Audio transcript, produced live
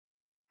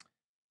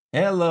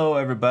Hello,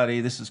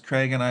 everybody. This is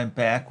Craig, and I'm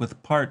back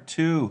with part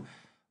 2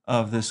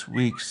 of this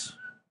week's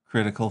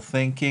critical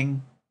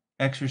thinking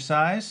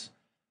exercise.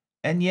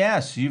 And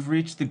yes, you've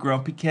reached the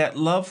Grumpy Cat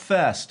Love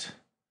Fest.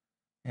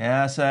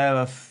 Yes, I have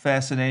a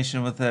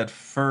fascination with that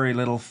furry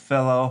little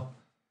fellow.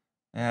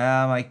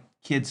 Yeah, my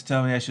kids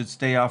tell me I should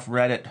stay off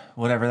Reddit,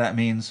 whatever that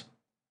means.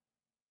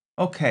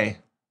 Okay,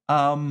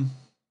 um,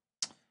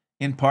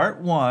 in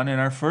part 1, in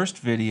our first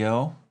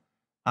video,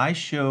 I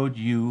showed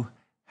you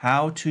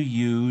how to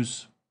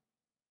use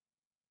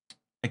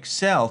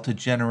Excel to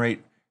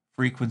generate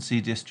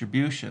frequency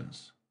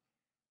distributions.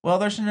 Well,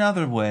 there's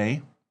another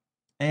way,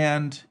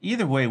 and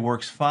either way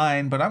works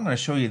fine, but I'm going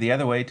to show you the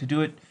other way to do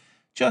it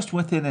just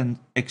within an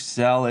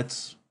Excel.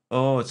 It's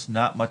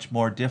not much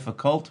more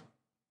difficult.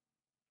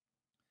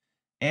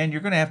 And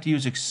you're going to have to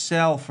use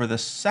Excel for the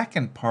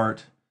second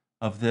part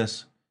of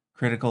this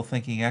critical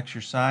thinking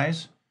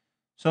exercise.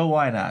 So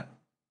why not?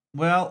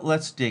 Well,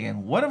 let's dig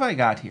in. What have I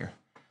got here?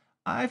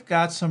 I've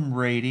got some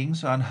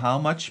ratings on how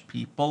much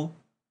people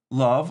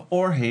love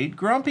or hate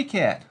Grumpy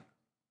Cat.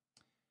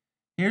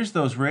 Here's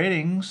those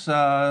ratings,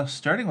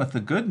 starting with the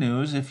good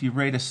news. If you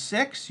rate a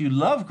 6, you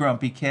love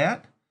Grumpy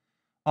Cat.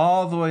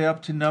 All the way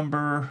up to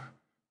number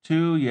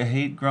 2, you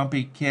hate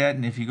Grumpy Cat.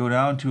 And if you go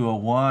down to a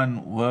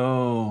 1,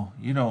 whoa,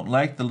 you don't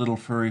like the little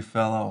furry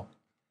fellow.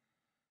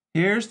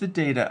 Here's the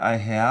data I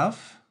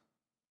have.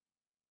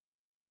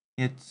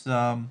 It's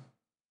over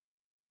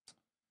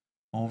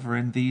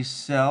in these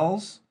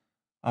cells.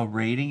 A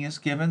rating is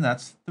given.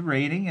 That's the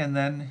rating. And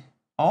then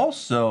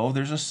also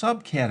there's a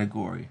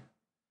subcategory,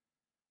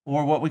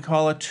 or what we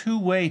call a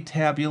two-way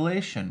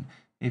tabulation.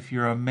 If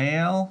you're a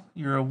male,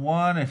 you're a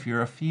 1. If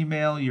you're a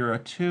female, you're a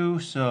 2.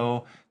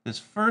 So this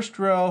first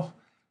row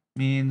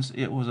means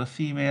it was a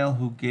female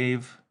who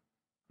gave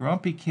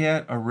Grumpy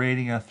Cat a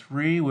rating of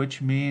 3,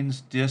 which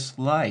means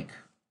dislike.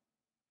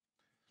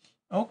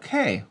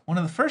 Okay, one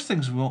of the first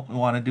things we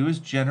want to do is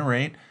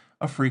generate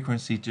a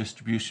frequency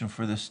distribution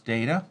for this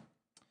data.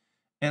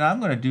 And I'm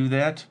going to do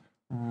that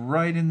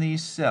right in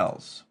these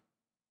cells.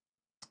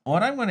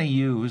 What I'm going to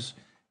use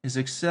is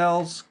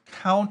Excel's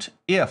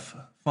COUNTIF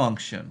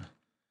function.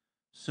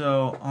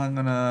 So I'm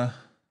gonna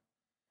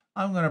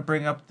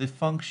bring up the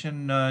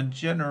function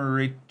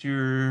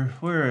generator.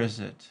 Where is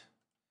it?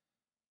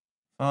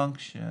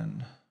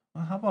 Function.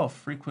 Well, how about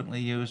frequently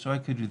used? So I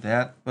could do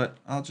that, but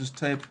I'll just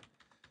type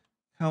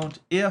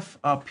COUNTIF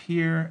up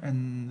here,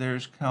 and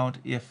there's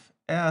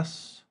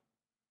COUNTIFs.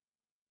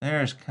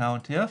 There's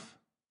COUNTIF.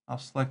 I'll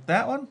select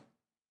that one.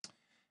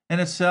 And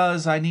it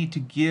says I need to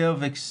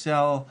give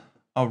Excel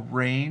a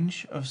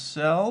range of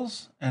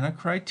cells and a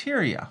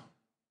criteria.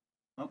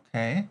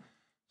 Okay,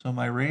 so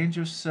my range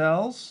of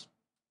cells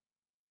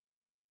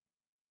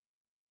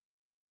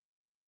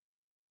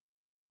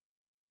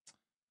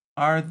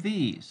are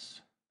these.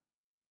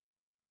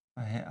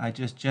 I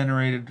just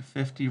generated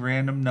 50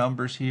 random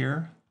numbers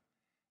here.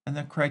 And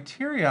the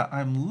criteria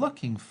I'm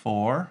looking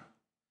for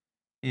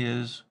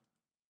is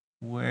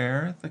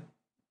where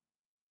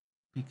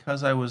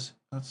because I was,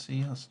 let's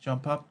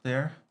jump up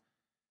there.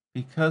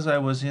 Because I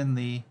was in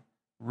the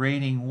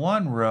rating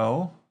 1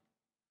 row,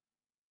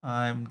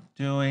 I'm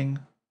doing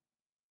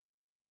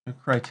the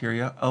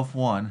criteria of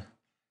 1.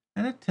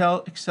 And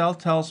Excel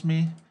tells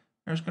me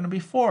there's going to be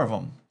 4 of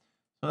them.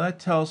 So that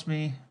tells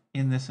me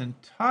in this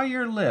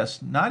entire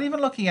list, not even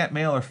looking at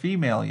male or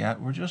female yet,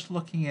 we're just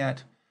looking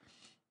at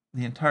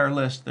the entire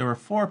list, there were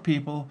 4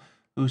 people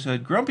who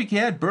said, Grumpy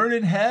Cat, burn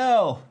in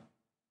hell.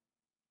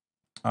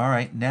 All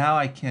right, now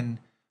I can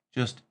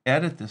just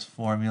edit this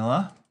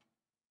formula.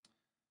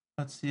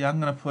 Let's see, I'm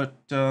going to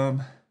put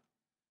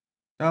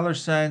dollar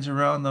signs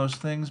around those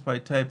things by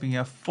typing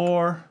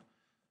F4,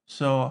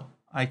 so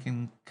I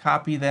can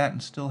copy that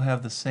and still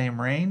have the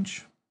same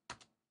range.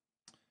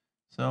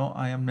 So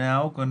I am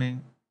now going to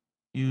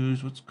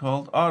use what's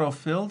called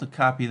autofill to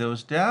copy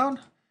those down,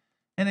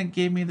 and it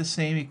gave me the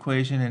same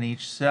equation in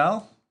each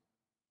cell.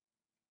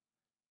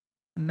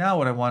 And now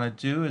what I want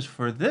to do is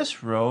for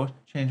this row,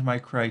 change my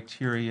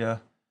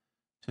criteria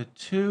to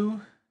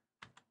 2,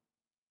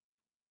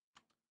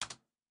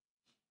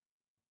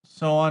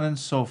 so on and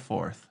so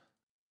forth.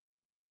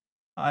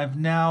 I've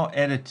now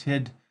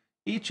edited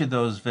each of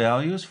those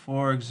values.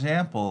 For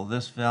example,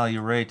 this value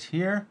right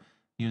here,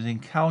 using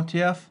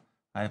COUNTIF,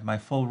 I have my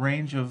full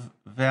range of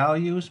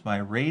values, my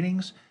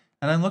ratings,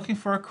 and I'm looking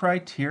for a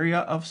criteria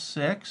of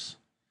 6.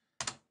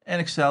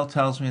 And Excel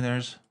tells me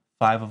there's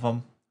 5 of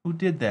them who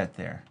did that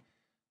there.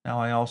 Now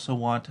I also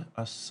want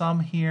a sum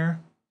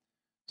here.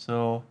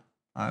 So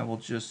I will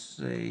just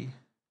say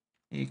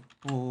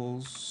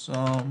equals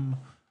sum,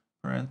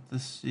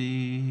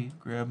 parenthesis,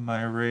 grab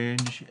my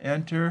range,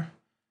 enter.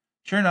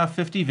 Sure enough,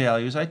 50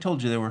 values. I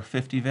told you there were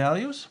 50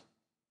 values.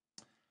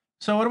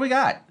 So what do we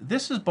got?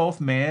 This is both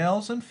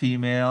males and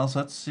females.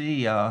 Let's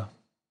see.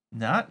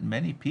 Not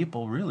many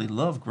people really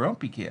love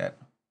Grumpy Cat.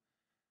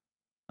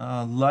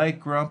 Like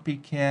Grumpy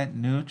Cat,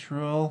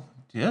 neutral,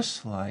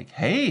 dislike,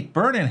 hate,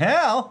 burn in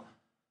hell.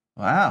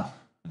 Wow,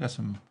 we got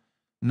some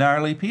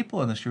gnarly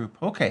people in this group.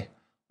 Okay,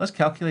 let's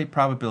calculate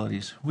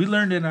probabilities. We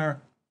learned in our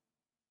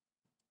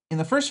In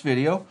the first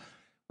video,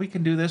 we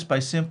can do this by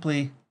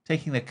simply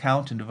taking the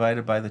count and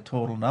divided by the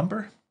total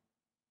number.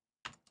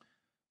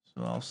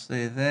 So I'll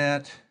say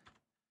that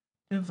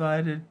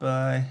divided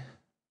by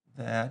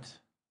that.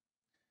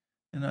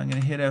 And I'm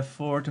going to hit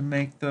F4 to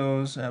make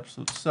those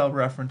absolute cell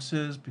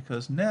references,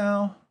 because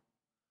now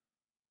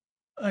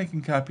I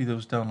can copy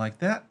those down like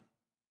that.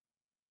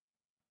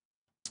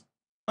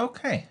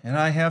 Okay, and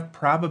I have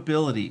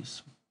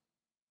probabilities.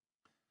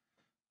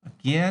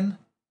 Again,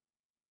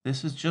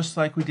 this is just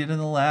like we did in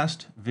the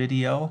last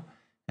video,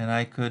 and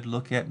I could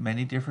look at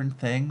many different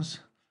things.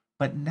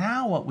 But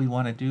now what we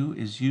want to do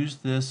is use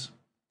this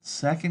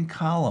second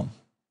column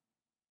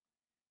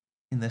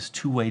in this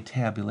two-way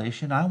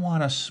tabulation. I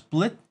want to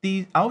split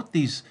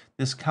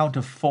this count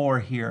of 4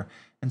 here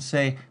and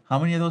say how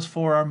many of those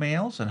 4 are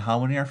males and how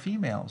many are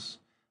females.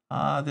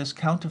 This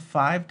count of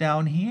 5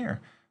 down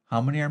here,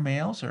 how many are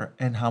males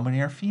and how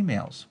many are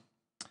females?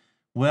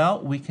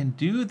 Well, we can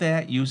do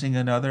that using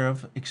another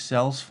of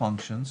Excel's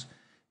functions.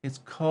 It's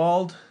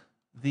called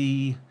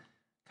the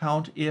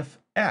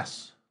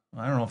COUNTIF-S.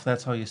 I don't know if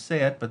that's how you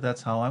say it, but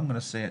that's how I'm going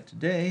to say it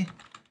today.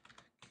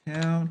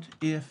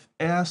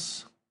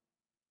 COUNTIF-S.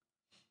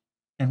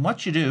 And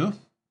what you do,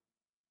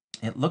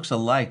 it looks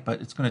alike,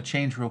 but it's going to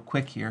change real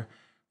quick here.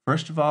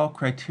 First of all,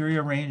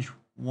 criteria range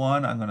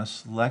 1, I'm going to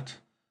select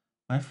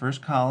my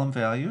first column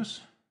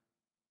values.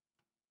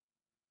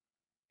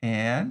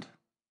 And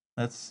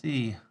let's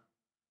see,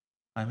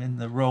 I'm in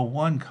the row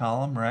 1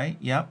 column, right?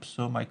 Yep,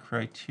 so my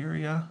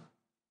criteria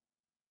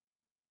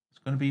is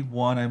going to be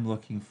 1 I'm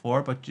looking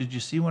for. But did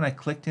you see when I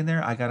clicked in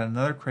there, I got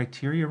another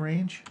criteria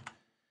range?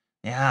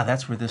 Yeah,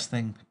 that's where this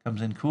thing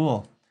comes in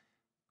cool.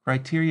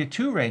 Criteria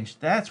 2 range,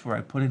 that's where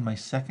I put in my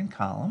second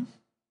column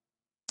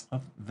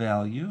of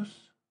values.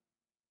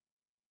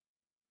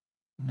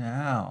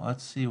 Now,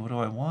 let's see, what do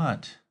I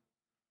want?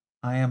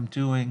 I am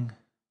doing,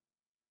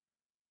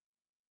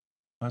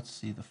 let's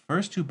see, the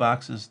first 2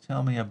 boxes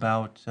tell me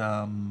about that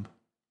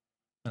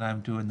I'm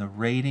doing the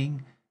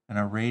rating and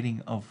a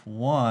rating of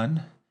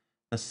 1.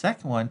 The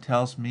second one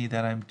tells me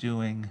that I'm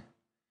doing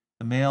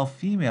the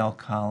male-female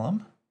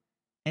column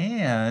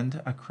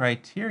and a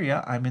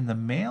criteria. I'm in the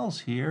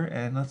males here,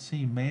 and let's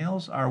see,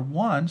 males are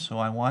 1, so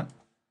I want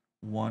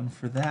 1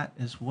 for that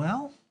as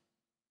well.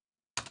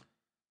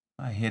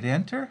 I hit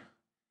enter,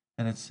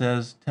 and it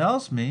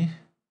tells me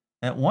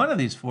that one of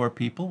these 4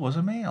 people was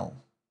a male.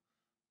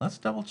 Let's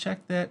double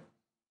check that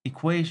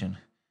equation.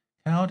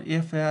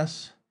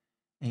 COUNTIF-S,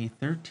 a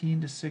 13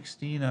 to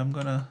 16. I'm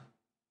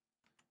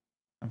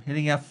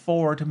hitting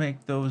F4 to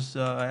make those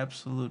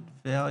absolute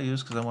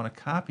values because I want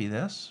to copy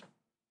this.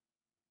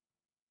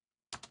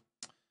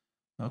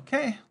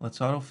 Okay, let's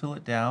autofill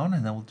it down,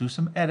 and then we'll do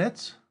some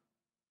edits.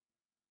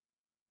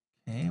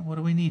 Okay, what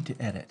do we need to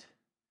edit?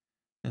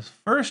 This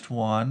first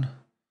one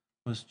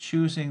was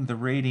choosing the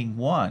rating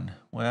 1.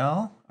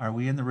 Well, are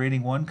we in the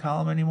rating 1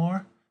 column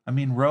anymore? I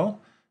mean row?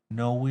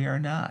 No, we are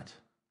not.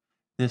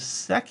 This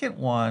second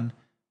one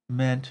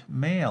meant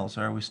males.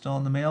 Are we still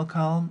in the male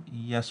column?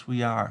 Yes,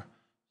 we are.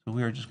 So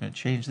we are just going to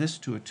change this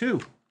to a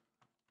 2.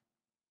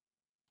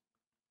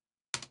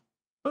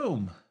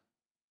 Boom.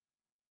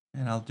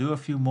 And I'll do a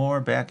few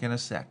more back in a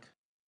sec.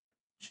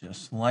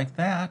 Just like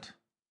that.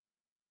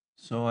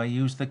 So I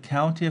use the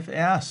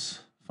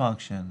COUNTIF-S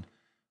function.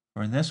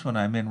 For in this one,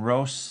 I'm in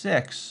row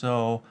 6.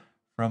 So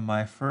from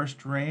my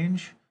first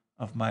range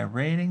of my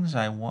ratings,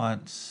 I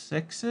want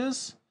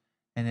 6s.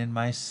 And in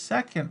my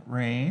second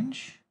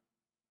range,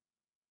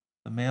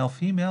 the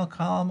male-female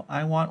column,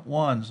 I want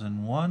 1s.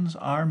 And 1s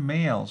are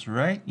males,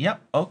 right? Yep,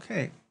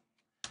 okay.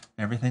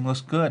 Everything looks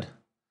good.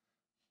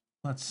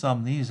 Let's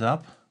sum these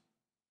up.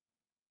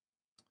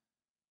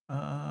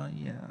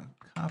 Yeah,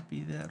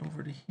 copy that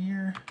over to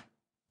here.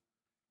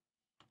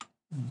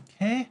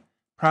 Okay,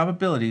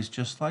 probabilities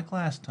just like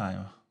last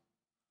time.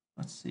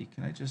 Let's see,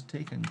 can I just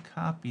take and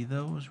copy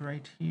those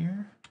right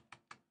here?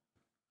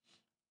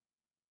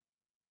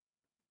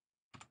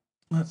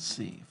 Let's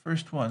see,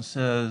 first one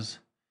says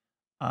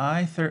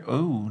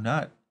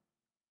I13,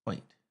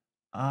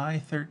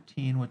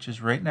 which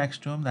is right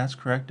next to them, that's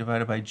correct,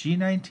 divided by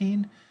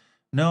G19.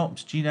 No,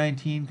 it's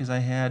G19 because I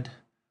had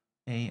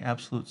a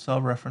absolute cell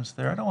reference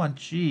there. I don't want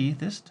G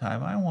this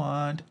time, I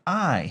want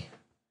I.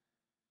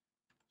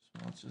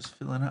 So let's just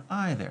fill in an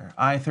I there.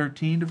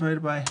 I13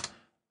 divided by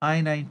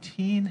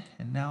I19,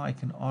 and now I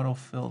can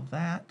autofill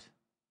that.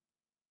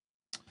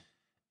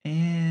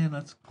 And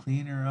let's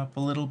clean her up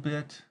a little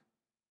bit.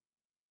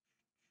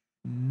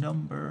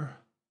 Number.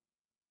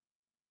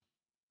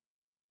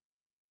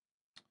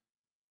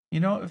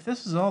 You know, if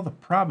this is all the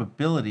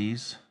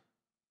probabilities,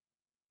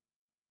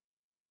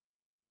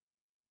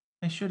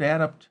 they should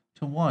add up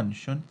to 1,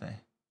 shouldn't they?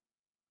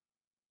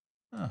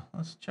 Oh,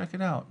 let's check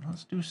it out.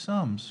 Let's do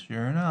sums.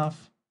 Sure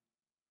enough.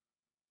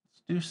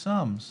 Let's do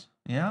sums.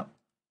 Yep.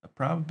 The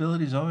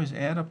probabilities always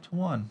add up to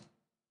 1.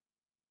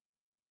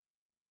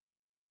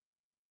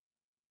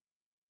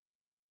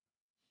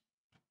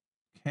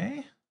 Okay.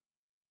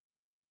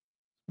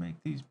 Let's make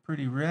these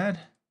pretty red.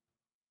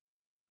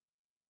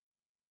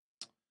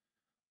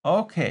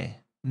 Okay.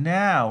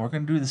 Now we're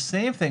going to do the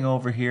same thing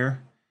over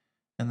here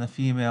in the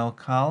female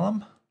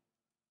column.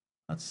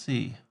 Let's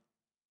see.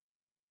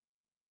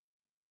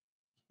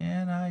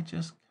 Can I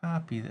just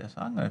copy this?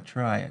 I'm going to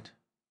try it.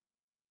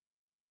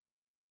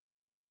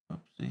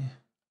 Oopsie.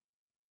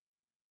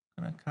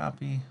 I'm going to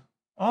copy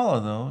all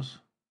of those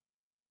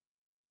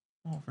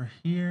over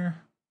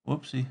here.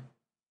 Whoopsie.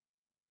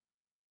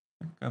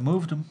 I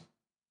moved them.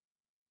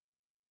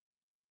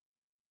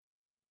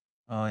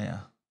 Oh, yeah.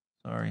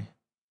 Sorry.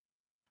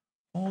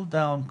 Hold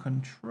down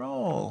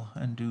Control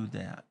and do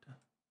that.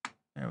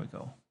 There we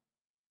go.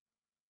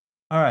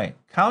 All right.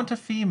 Count of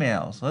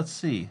females. Let's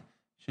see.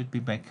 Should be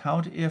my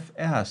count if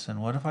S.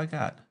 And what have I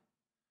got?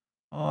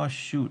 Oh,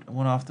 shoot. I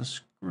went off the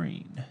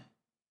screen.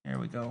 There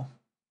we go.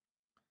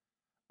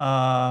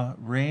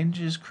 Range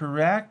is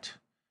correct.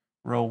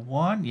 Row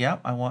 1.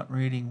 Yep, I want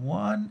rating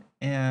 1.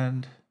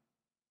 And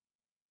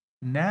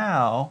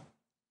now,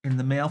 in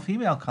the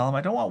male-female column,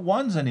 I don't want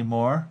 1s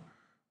anymore.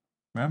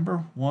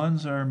 Remember,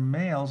 1s are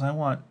males. I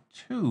want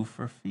 2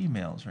 for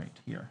females right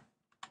here.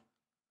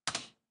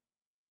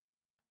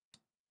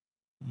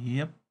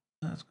 Yep,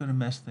 that's going to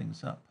mess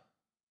things up.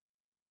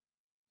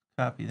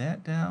 Copy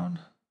that down.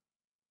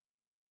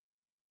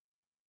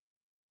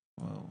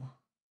 Whoa.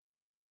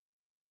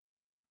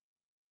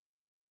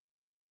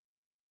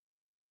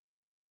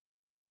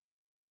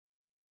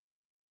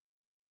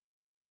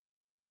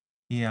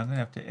 Yeah, I'm going to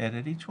have to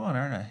edit each one,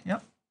 aren't I?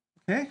 Yep.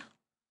 Okay.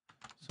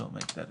 So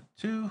make that a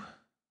 2.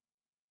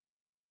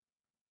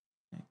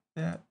 Make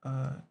that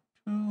a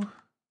 2.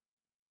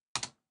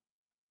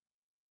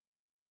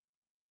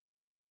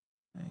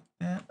 Make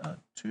that a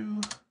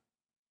 2.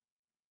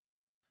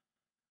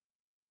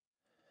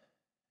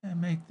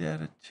 And make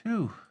that a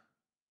 2.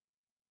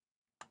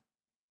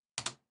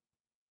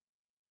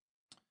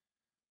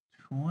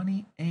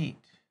 28.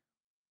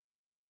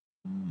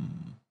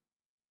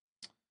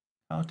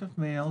 Count of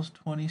males,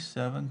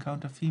 27.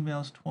 Count of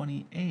females,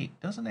 28.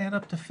 Doesn't add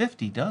up to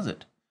 50, does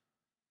it?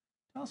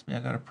 Tells me I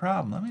got a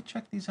problem. Let me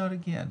check these out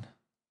again.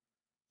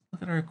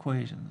 Look at our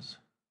equations.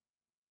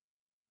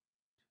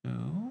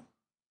 2.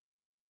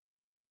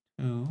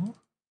 2.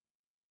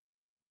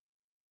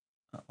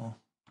 Uh-oh.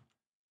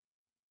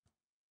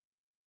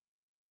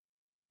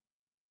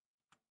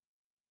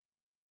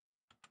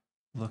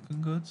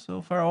 Looking good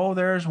so far. Oh,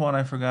 there's one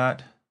I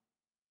forgot.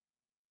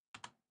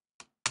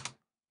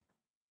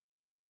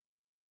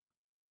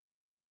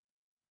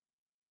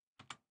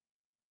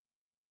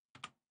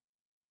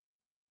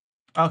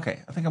 Okay,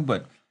 I think I'm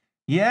good.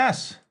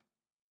 Yes.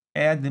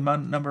 Add the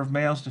number of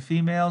males to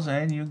females,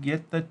 and you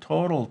get the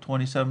total.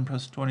 27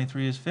 plus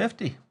 23 is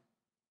 50.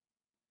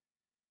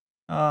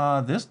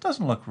 This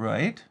doesn't look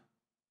right.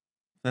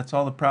 If that's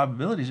all the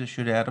probabilities, it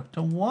should add up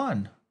to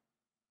 1.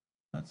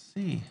 Let's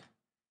see.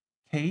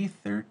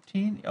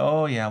 K13.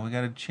 Oh, yeah, we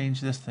got to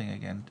change this thing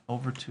again.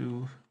 Over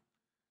to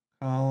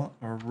column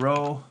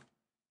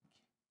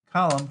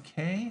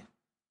K.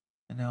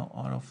 And now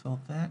autofill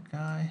that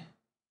guy.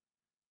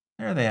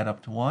 There they add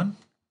up to 1.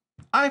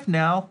 I've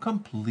now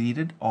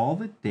completed all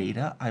the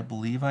data I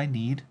believe I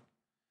need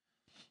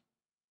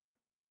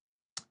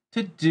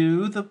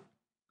to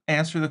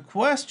answer the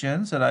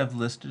questions that I've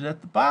listed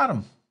at the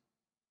bottom.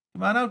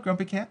 Come on out,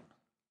 Grumpy Cat.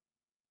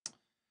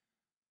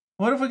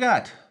 What have we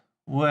got?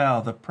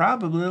 Well, the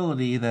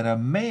probability that a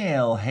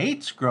male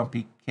hates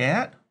Grumpy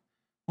Cat,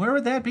 where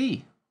would that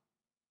be?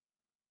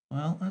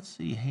 Well, let's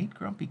see. Hate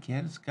Grumpy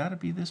Cat, it's got to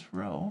be this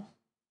row.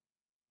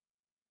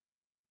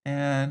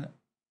 And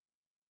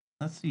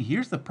let's see,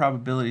 here's the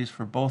probabilities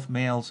for both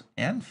males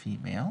and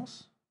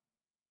females.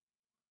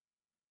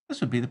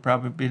 This would be the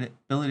probability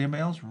of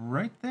males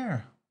right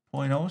there,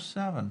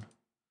 0.07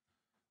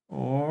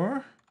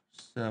 or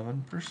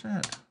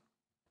 7%.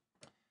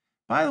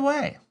 By the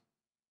way,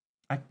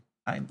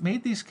 I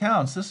made these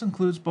counts. This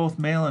includes both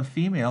male and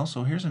female,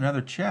 so here's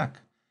another check.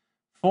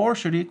 4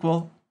 should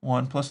equal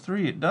 1 plus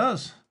 3. It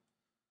does.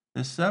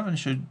 This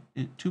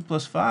 2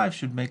 plus 5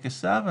 should make a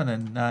 7,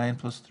 and 9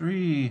 plus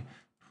 3,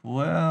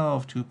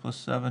 12, 2 plus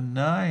 7,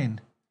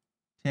 9,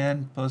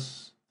 10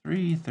 plus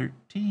 3,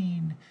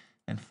 13,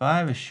 and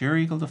 5 is sure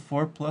equal to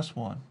 4 plus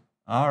 1.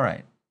 All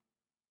right.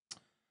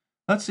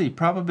 Let's see,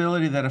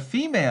 probability that a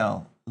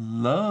female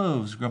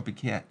loves Grumpy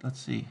Cat. Let's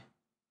see.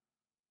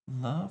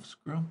 Loves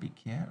Grumpy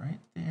Cat right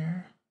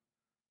there.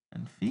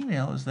 And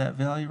female is that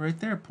value right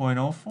there,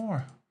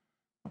 0.04.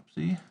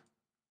 Oopsie.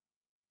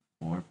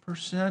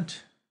 4%.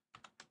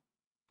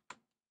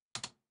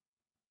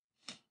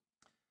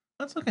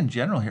 Let's look in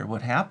general here.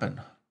 What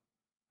happened?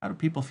 How do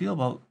people feel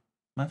about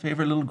my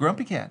favorite little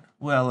Grumpy Cat?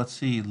 Well, let's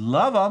see.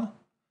 Love them.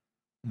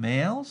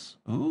 Males,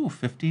 ooh,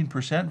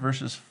 15%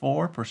 versus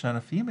 4%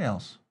 of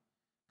females.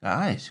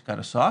 Guys, got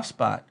a soft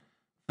spot.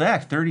 In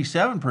fact,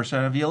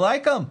 37% of you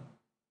like them.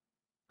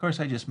 Of course,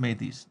 I just made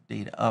these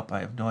data up. I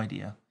have no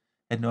idea.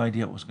 Had no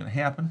idea what was going to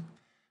happen.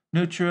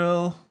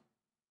 Neutral,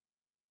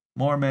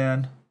 more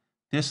men,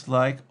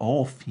 dislike,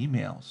 oh,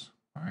 females.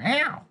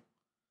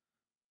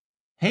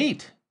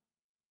 Hate.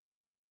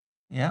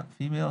 Yeah,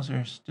 females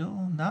are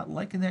still not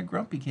liking that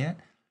Grumpy Cat.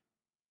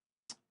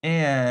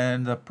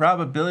 And the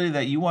probability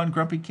that you want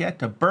Grumpy Cat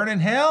to burn in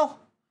hell?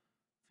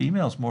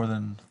 Females more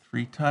than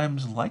 3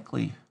 times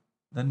likely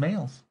than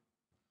males.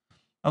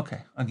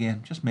 Okay,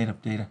 again, just made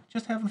up data.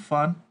 Just having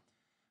fun.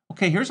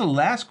 Okay, here's a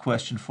last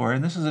question for you,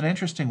 and this is an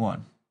interesting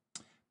one.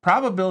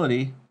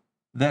 Probability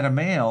that a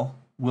male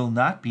will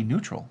not be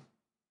neutral.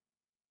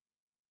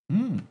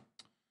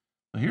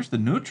 So here's the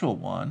neutral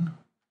one.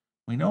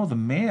 We know the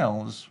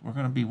males, we're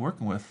going to be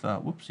working with,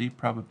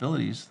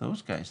 probabilities,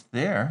 those guys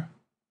there.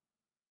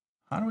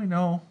 How do we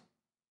know?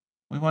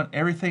 We want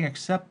everything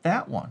except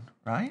that one,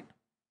 right?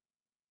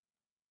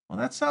 Well,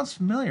 that sounds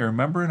familiar.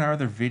 Remember in our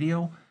other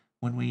video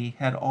when we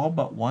had all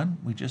but one,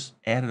 we just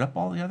added up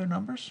all the other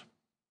numbers?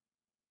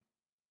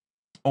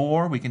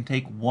 Or we can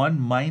take 1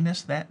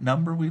 minus that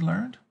number we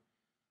learned.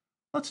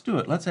 Let's do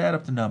it. Let's add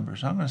up the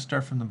numbers. I'm going to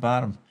start from the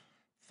bottom.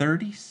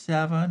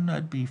 37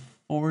 would be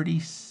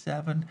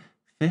 47,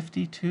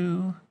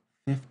 52,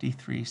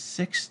 53,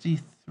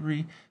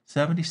 63,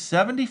 70,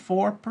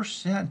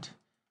 74%.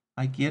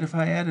 I get if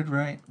I added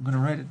right. I'm going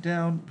to write it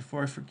down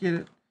before I forget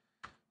it.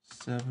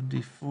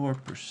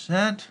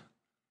 74%.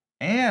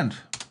 And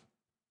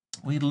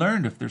we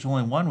learned if there's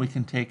only one we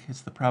can take,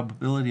 it's the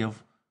probability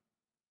of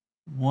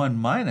 1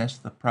 minus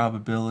the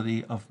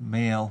probability of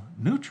male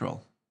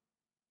neutral.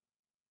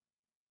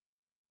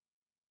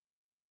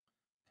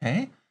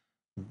 Okay,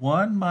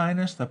 1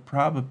 minus the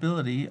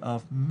probability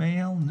of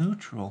male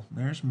neutral.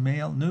 There's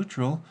male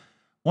neutral.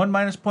 1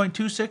 minus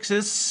 0.26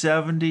 is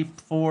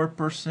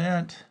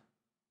 74%.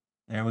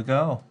 There we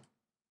go.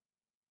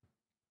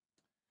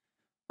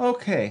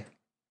 Okay.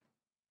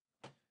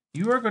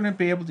 You are going to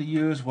be able to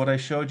use what I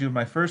showed you in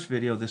my first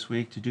video this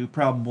week to do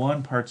problem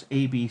 1, parts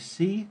A, B,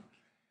 C.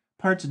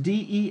 Parts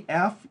D, E,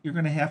 F, you're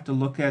going to have to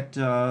look at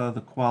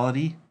the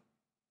quality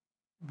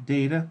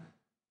data,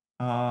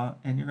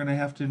 and you're going to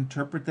have to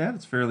interpret that.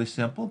 It's fairly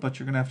simple, but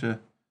you're going to have to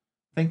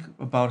think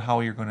about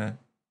how you're going to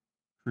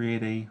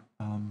create a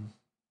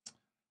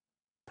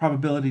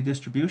probability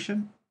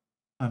distribution.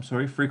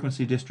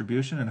 Frequency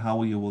distribution, and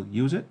how you will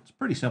use it. It's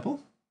pretty simple.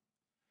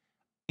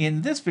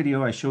 In this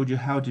video, I showed you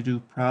how to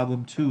do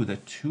problem 2, the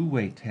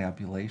two-way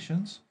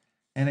tabulations.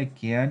 And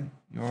again,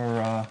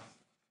 you're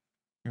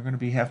going to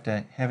be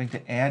having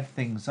to add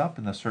things up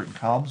in the certain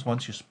columns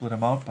once you split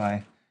them out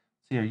by.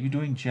 See, are you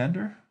doing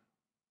gender?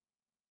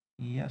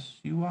 Yes,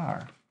 you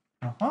are.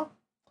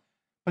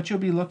 But you'll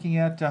be looking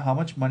at how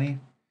much money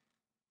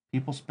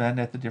people spend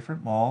at the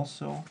different malls.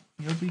 So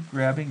you'll be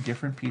grabbing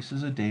different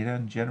pieces of data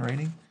and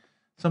generating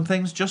some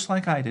things just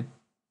like I did.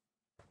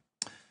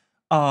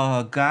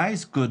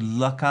 Guys, good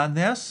luck on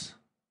this.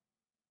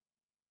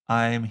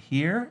 I'm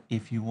here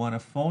if you want to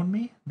phone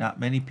me. Not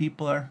many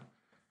people are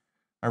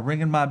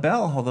ringing my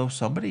bell, although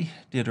somebody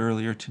did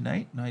earlier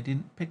tonight, and I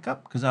didn't pick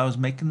up because I was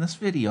making this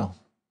video.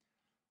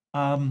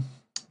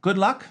 Good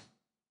luck,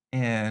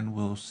 and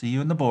we'll see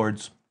you in the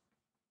boards.